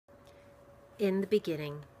In the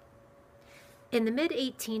beginning. In the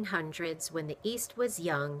mid-1800s, when the East was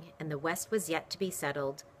young and the West was yet to be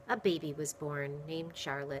settled, a baby was born named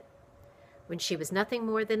Charlotte. When she was nothing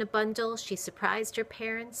more than a bundle, she surprised her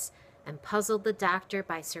parents and puzzled the doctor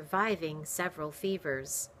by surviving several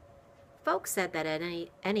fevers. Folks said that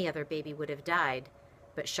any other baby would have died,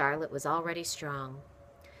 but Charlotte was already strong.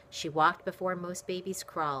 She walked before most babies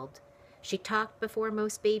crawled. She talked before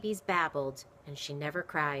most babies babbled, and she never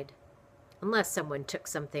cried, unless someone took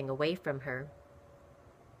something away from her.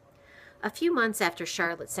 A few months after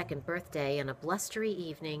Charlotte's second birthday, on a blustery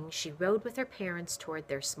evening, she rode with her parents toward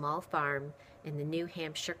their small farm in the New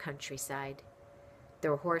Hampshire countryside.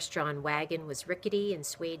 Their horse-drawn wagon was rickety and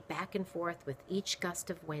swayed back and forth with each gust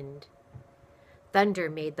of wind. Thunder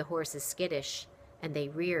made the horses skittish, and they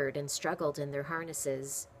reared and struggled in their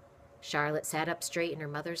harnesses. Charlotte sat up straight in her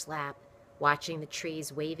mother's lap, watching the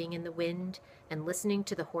trees waving in the wind and listening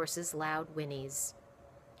to the horses' loud whinnies.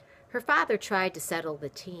 Her father tried to settle the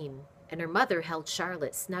team, and her mother held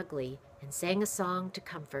Charlotte snugly and sang a song to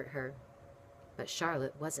comfort her. But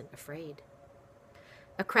Charlotte wasn't afraid.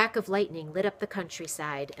 A crack of lightning lit up the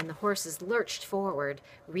countryside, and the horses lurched forward,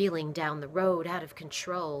 reeling down the road out of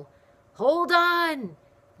control. "Hold on!"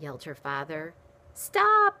 yelled her father.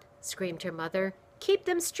 "Stop!" screamed her mother. "Keep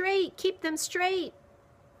them straight! Keep them straight!"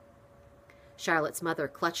 Charlotte's mother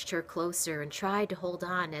clutched her closer and tried to hold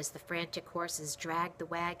on as the frantic horses dragged the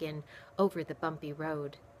wagon over the bumpy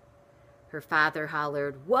road. Her father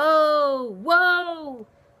hollered, "Whoa! Whoa!"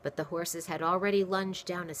 but the horses had already lunged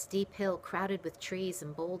down a steep hill crowded with trees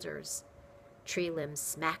and boulders. Tree limbs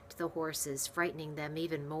smacked the horses, frightening them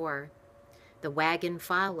even more. The wagon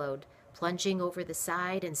followed, plunging over the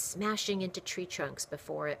side and smashing into tree trunks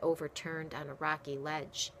before it overturned on a rocky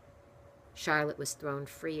ledge. Charlotte was thrown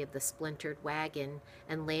free of the splintered wagon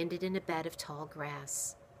and landed in a bed of tall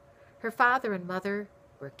grass. Her father and mother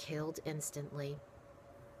were killed instantly.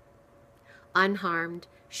 Unharmed,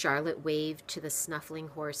 Charlotte waved to the snuffling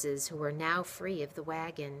horses who were now free of the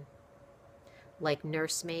wagon. Like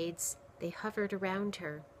nursemaids, they hovered around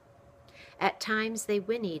her. At times they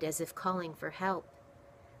whinnied as if calling for help.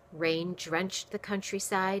 Rain drenched the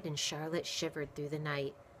countryside and Charlotte shivered through the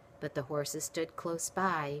night, but the horses stood close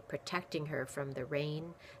by, protecting her from the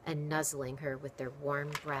rain and nuzzling her with their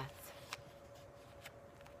warm breath.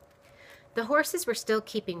 The horses were still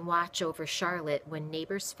keeping watch over Charlotte when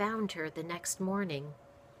neighbors found her the next morning.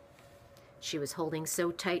 She was holding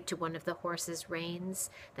so tight to one of the horses' reins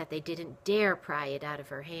that they didn't dare pry it out of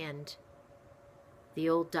her hand. The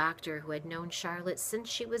old doctor, who had known Charlotte since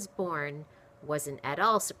she was born, wasn't at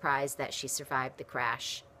all surprised that she survived the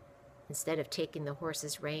crash. Instead of taking the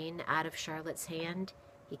horse's rein out of Charlotte's hand,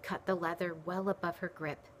 he cut the leather well above her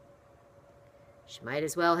grip. "She might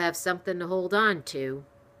as well have something to hold on to,"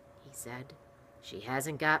 he said. "She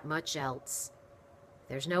hasn't got much else.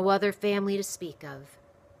 There's no other family to speak of."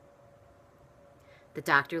 The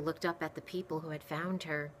doctor looked up at the people who had found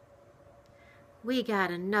her. "We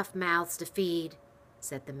got enough mouths to feed,"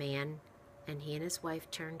 said the man, and he and his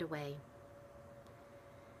wife turned away.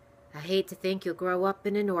 "I hate to think you'll grow up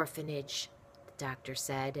in an orphanage," the doctor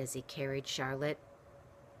said as he carried Charlotte.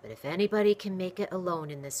 "But if anybody can make it alone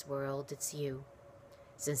in this world, it's you.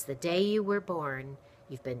 Since the day you were born,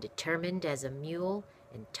 you've been determined as a mule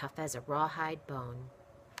and tough as a rawhide bone.